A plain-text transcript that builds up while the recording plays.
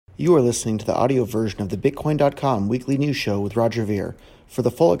You are listening to the audio version of the Bitcoin.com weekly news show with Roger Ver. For the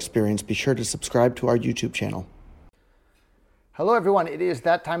full experience, be sure to subscribe to our YouTube channel. Hello everyone, it is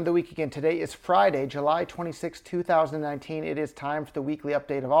that time of the week again. Today is Friday, July 26, 2019. It is time for the weekly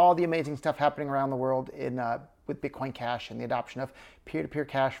update of all the amazing stuff happening around the world with Bitcoin Cash and the adoption of peer-to-peer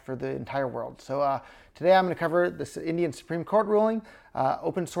cash for the entire world. So today I'm going to cover the Indian Supreme Court ruling,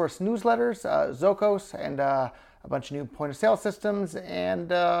 open source newsletters, Zocos, and a bunch of new point-of-sale systems, and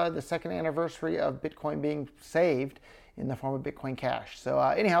the second anniversary of Bitcoin being saved in the form of Bitcoin Cash. So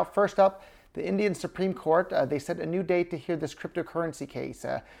anyhow, first up, the Indian Supreme Court, they set a new date to hear this cryptocurrency case.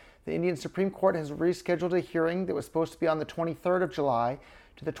 The Indian Supreme Court has rescheduled a hearing that was supposed to be on the 23rd of July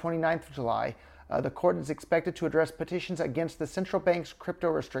to the 29th of July. The court is expected to address petitions against the central bank's crypto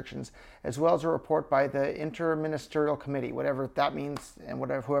restrictions, as well as a report by the Interministerial Committee, whatever that means, and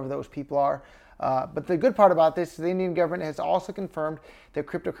whoever those people are. But the good part about this is the Indian government has also confirmed that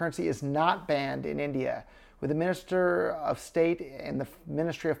cryptocurrency is not banned in India, with the Minister of State and the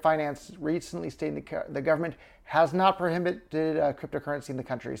Ministry of Finance recently stating the government has not prohibited cryptocurrency in the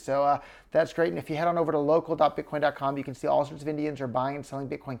country. So that's great. And if you head on over to local.bitcoin.com, you can see all sorts of Indians are buying and selling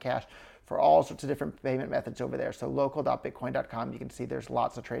Bitcoin Cash for all sorts of different payment methods over there. So local.bitcoin.com, you can see there's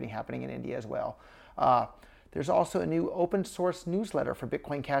lots of trading happening in India as well. There's also a new open source newsletter for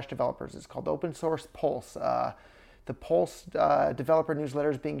Bitcoin Cash developers. It's called Open Source Pulse. The Pulse developer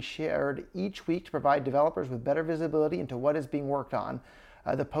newsletter is being shared each week to provide developers with better visibility into what is being worked on.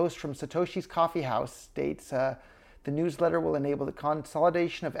 The post from Satoshi's Coffee House states, the newsletter will enable the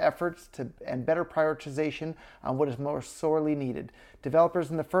consolidation of efforts and better prioritization on what is most sorely needed.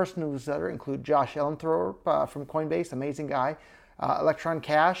 Developers in the first newsletter include Josh Ellenthorpe from Coinbase, amazing guy. Electron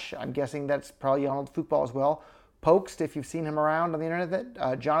Cash, I'm guessing that's probably Donald Football as well. Pokest, if you've seen him around on the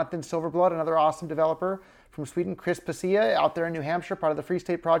internet. Jonathan Silverblood, another awesome developer from Sweden. Chris Pasia, out there in New Hampshire, part of the Free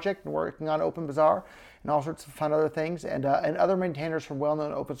State Project and working on Open Bazaar and all sorts of fun other things. And other maintainers from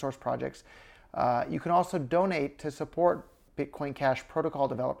well-known open source projects. You can also donate to support Bitcoin Cash protocol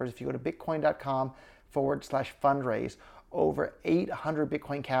developers if you go to bitcoin.com/fundraise. Over 800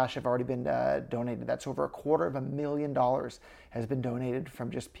 Bitcoin Cash have already been donated. That's over $250,000 has been donated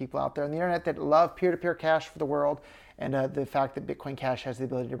from just people out there on the internet that love peer-to-peer cash for the world, and the fact that Bitcoin Cash has the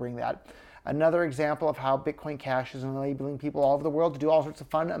ability to bring that. Another example of how Bitcoin Cash is enabling people all over the world to do all sorts of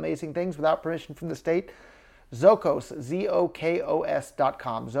fun, amazing things without permission from the state. Zocos,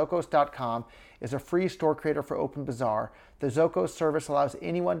 Zokos.com. Zocos.com is a free store creator for Open Bazaar. The Zocos service allows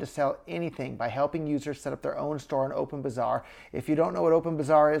anyone to sell anything by helping users set up their own store on Open Bazaar. If you don't know what Open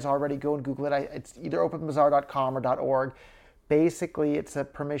Bazaar is already, go and Google it. It's either openbazaar.com or .org. Basically, it's a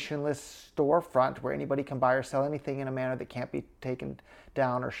permissionless storefront where anybody can buy or sell anything in a manner that can't be taken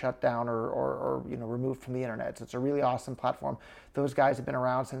down or shut down or removed from the internet. So it's a really awesome platform. Those guys have been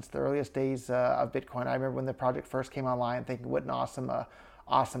around since the earliest days of Bitcoin. I remember when the project first came online thinking what an awesome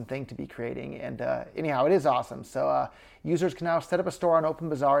thing to be creating. And anyhow, it is awesome. So users can now set up a store on Open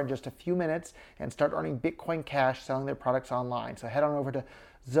Bazaar in just a few minutes and start earning Bitcoin Cash selling their products online. So head on over to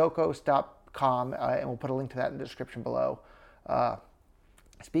Zocos.com and we'll put a link to that in the description below.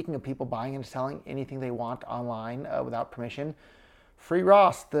 Speaking of people buying and selling anything they want online without permission, Free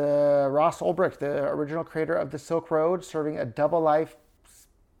Ross, the Ross Ulbricht, the original creator of the Silk Road, serving a double life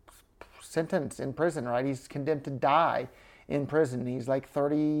sentence in prison, right? He's condemned to die in prison. He's like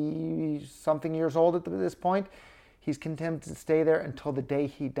 30-something years old at this point. He's condemned to stay there until the day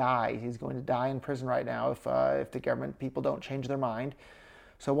he dies. He's going to die in prison right now if the government people don't change their mind.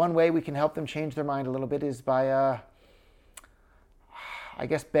 So one way we can help them change their mind a little bit is by I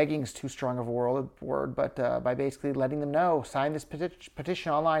guess begging is too strong of a word, but by basically letting them know, sign this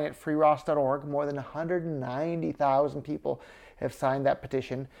petition online at freeross.org. More than 190,000 people have signed that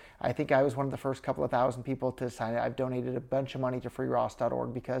petition. I think I was one of the first couple of thousand people to sign it. I've donated a bunch of money to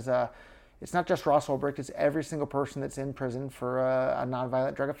freeross.org because it's not just Ross Ulbricht, it's every single person that's in prison for a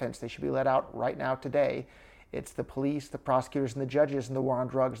nonviolent drug offense. They should be let out right now today. It's the police, the prosecutors, and the judges in the war on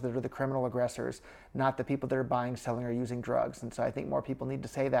drugs that are the criminal aggressors, not the people that are buying, selling, or using drugs. And so I think more people need to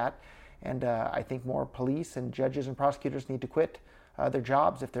say that. And I think more police and judges and prosecutors need to quit their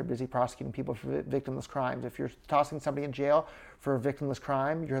jobs if they're busy prosecuting people for victimless crimes. If you're tossing somebody in jail for a victimless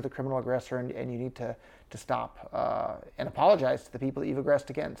crime, you're the criminal aggressor, and you need to stop and apologize to the people that you've aggressed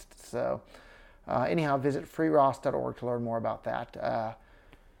against. So anyhow, visit freeross.org to learn more about that.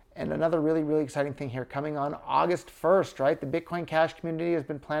 And another really, really exciting thing here coming on August 1st, right? The Bitcoin Cash community has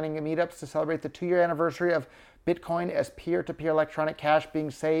been planning meetups to celebrate the 2-year anniversary of Bitcoin as peer-to-peer electronic cash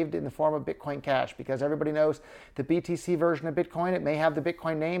being saved in the form of Bitcoin Cash, because everybody knows the BTC version of Bitcoin, it may have the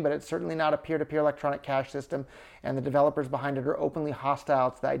Bitcoin name, but it's certainly not a peer-to-peer electronic cash system, and the developers behind it are openly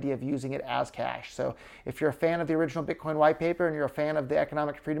hostile to the idea of using it as cash. So if you're a fan of the original Bitcoin white paper and you're a fan of the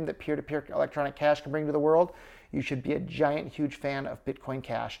economic freedom that peer-to-peer electronic cash can bring to the world, you should be a giant, huge fan of Bitcoin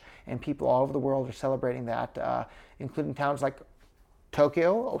Cash, and people all over the world are celebrating that, including towns like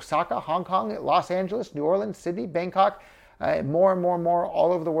Tokyo, Osaka, Hong Kong, Los Angeles, New Orleans, Sydney, Bangkok, more and more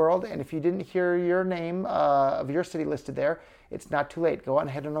all over the world. And if you didn't hear your name of your city listed there, it's not too late. Go on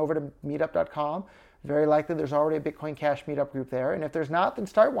ahead and over to meetup.com. Very likely there's already a Bitcoin Cash meetup group there. And if there's not, then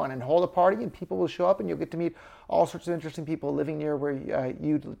start one and hold a party and people will show up and you'll get to meet all sorts of interesting people living near where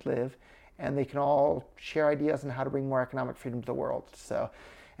you live. And they can all share ideas on how to bring more economic freedom to the world.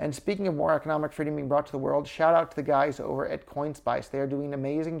 And speaking of more economic freedom being brought to the world, shout out to the guys over at CoinSpice. They are doing an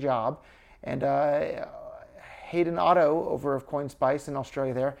amazing job. And Hayden Otto over of CoinSpice in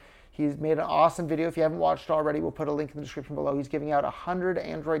Australia there, he's made an awesome video. If you haven't watched it already, we'll put a link in the description below. He's giving out 100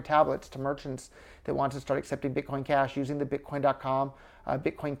 Android tablets to merchants that want to start accepting Bitcoin Cash using the Bitcoin.com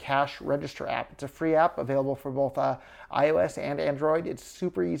Bitcoin Cash Register app. It's a free app available for both iOS and Android. It's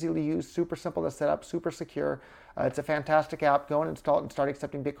super easy to use, super simple to set up, super secure. It's a fantastic app. Go and install it and start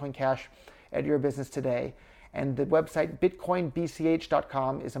accepting Bitcoin Cash at your business today. And the website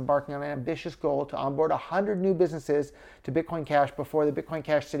bitcoinbch.com is embarking on an ambitious goal to onboard 100 new businesses to Bitcoin Cash before the Bitcoin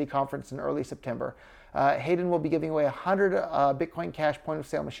Cash City Conference in early September. Hayden will be giving away 100 Bitcoin Cash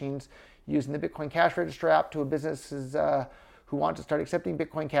point-of-sale machines using the Bitcoin Cash Register app to businesses who want to start accepting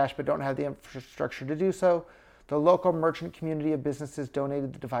Bitcoin Cash but don't have the infrastructure to do so. The local merchant community of businesses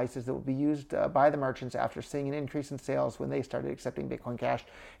donated the devices that will be used by the merchants after seeing an increase in sales when they started accepting Bitcoin Cash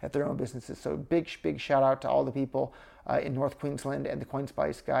at their own businesses. So big shout out to all the people in North Queensland and the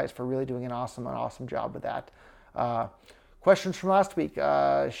CoinSpice guys for really doing an awesome job with that. Questions from last week.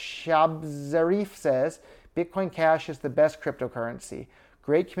 Shab Zarif says, Bitcoin Cash is the best cryptocurrency.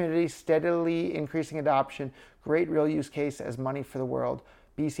 Great community, steadily increasing adoption, great real use case as money for the world.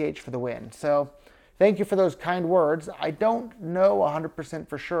 BCH for the win. So thank you for those kind words. I don't know 100%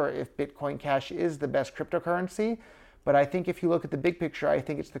 for sure if Bitcoin Cash is the best cryptocurrency, but I think if you look at the big picture, I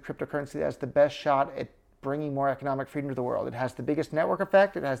think it's the cryptocurrency that has the best shot at bringing more economic freedom to the world. It has the biggest network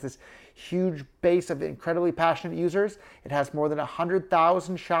effect. It has this huge base of incredibly passionate users. It has more than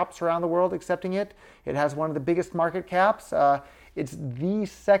 100,000 shops around the world accepting it. It has one of the biggest market caps. It's the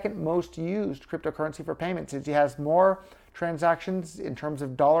second most used cryptocurrency for payments. It has more transactions in terms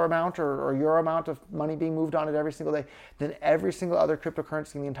of dollar amount or euro amount of money being moved on it every single day than every single other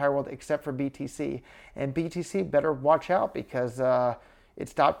cryptocurrency in the entire world except for BTC. And BTC better watch out because it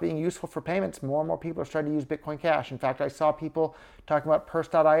stopped being useful for payments. More and more people are starting to use Bitcoin Cash. In fact, I saw people talking about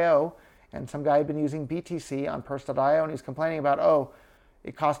Purse.io, and some guy had been using BTC on Purse.io, and he's complaining about,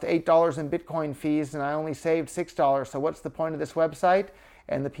 it cost $8 in Bitcoin fees, and I only saved $6. So what's the point of this website?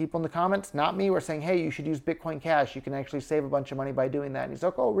 And the people in the comments, not me, were saying, hey, you should use Bitcoin Cash. You can actually save a bunch of money by doing that. And he's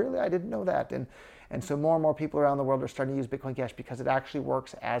like, oh, really? I didn't know that. And so more and more people around the world are starting to use Bitcoin Cash because it actually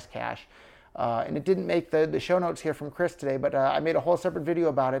works as cash. And it didn't make the show notes here from Chris today, but I made a whole separate video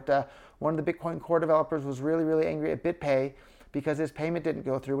about it. One of the Bitcoin Core developers was really angry at BitPay because his payment didn't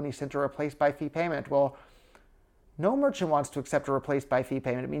go through when he sent a replace by fee payment. Well, no merchant wants to accept a replace by fee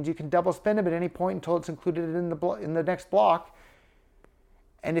payment. It means you can double spend them at any point until it's included in the next block.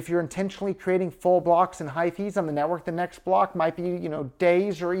 And if you're intentionally creating full blocks and high fees on the network, the next block might be,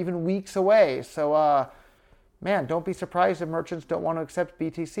 days or even weeks away. So, man, don't be surprised if merchants don't want to accept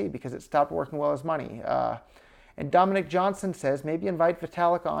BTC because it stopped working well as money. And Dominic Johnson says, maybe invite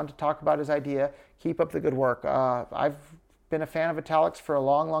Vitalik on to talk about his idea. Keep up the good work. I've been a fan of Vitalik's for a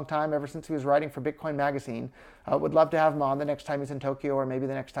long time, ever since he was writing for Bitcoin Magazine. Would love to have him on the next time he's in Tokyo or maybe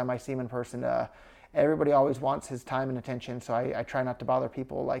the next time I see him in person. Everybody always wants his time and attention, so I try not to bother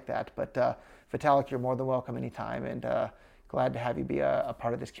people like that. But Vitalik, you're more than welcome anytime, and glad to have you be a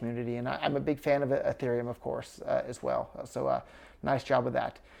part of this community. And I'm a big fan of Ethereum, of course, as well. So nice job with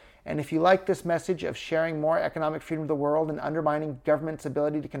that. And if you like this message of sharing more economic freedom to the world and undermining government's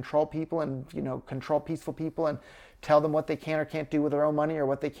ability to control people and control peaceful people and tell them what they can or can't do with their own money or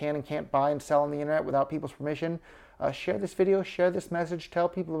what they can and can't buy and sell on the internet without people's permission, share this video, share this message, tell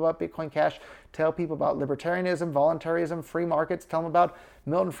people about Bitcoin Cash, tell people about libertarianism, voluntarism, free markets, tell them about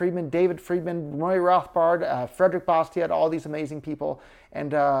Milton Friedman, David Friedman, Roy Rothbard, Frederick Bastiat, all these amazing people,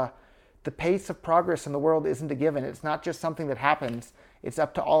 and the pace of progress in the world isn't a given. It's not just something that happens. It's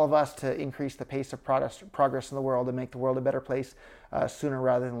up to all of us to increase the pace of progress in the world and make the world a better place sooner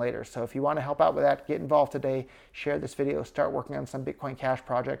rather than later. So if you want to help out with that, get involved today. Share this video. Start working on some Bitcoin Cash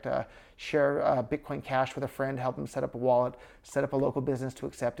project. Share Bitcoin Cash with a friend. Help them set up a wallet. Set up a local business to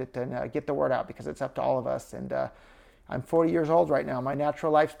accept it, and get the word out, because it's up to all of us. And I'm 40 years old right now. My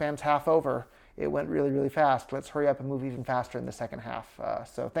natural lifespan's half over. It went really, really fast. Let's hurry up and move even faster in the second half.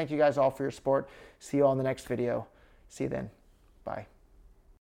 So thank you guys all for your support. See you all in the next video. See you then. Bye.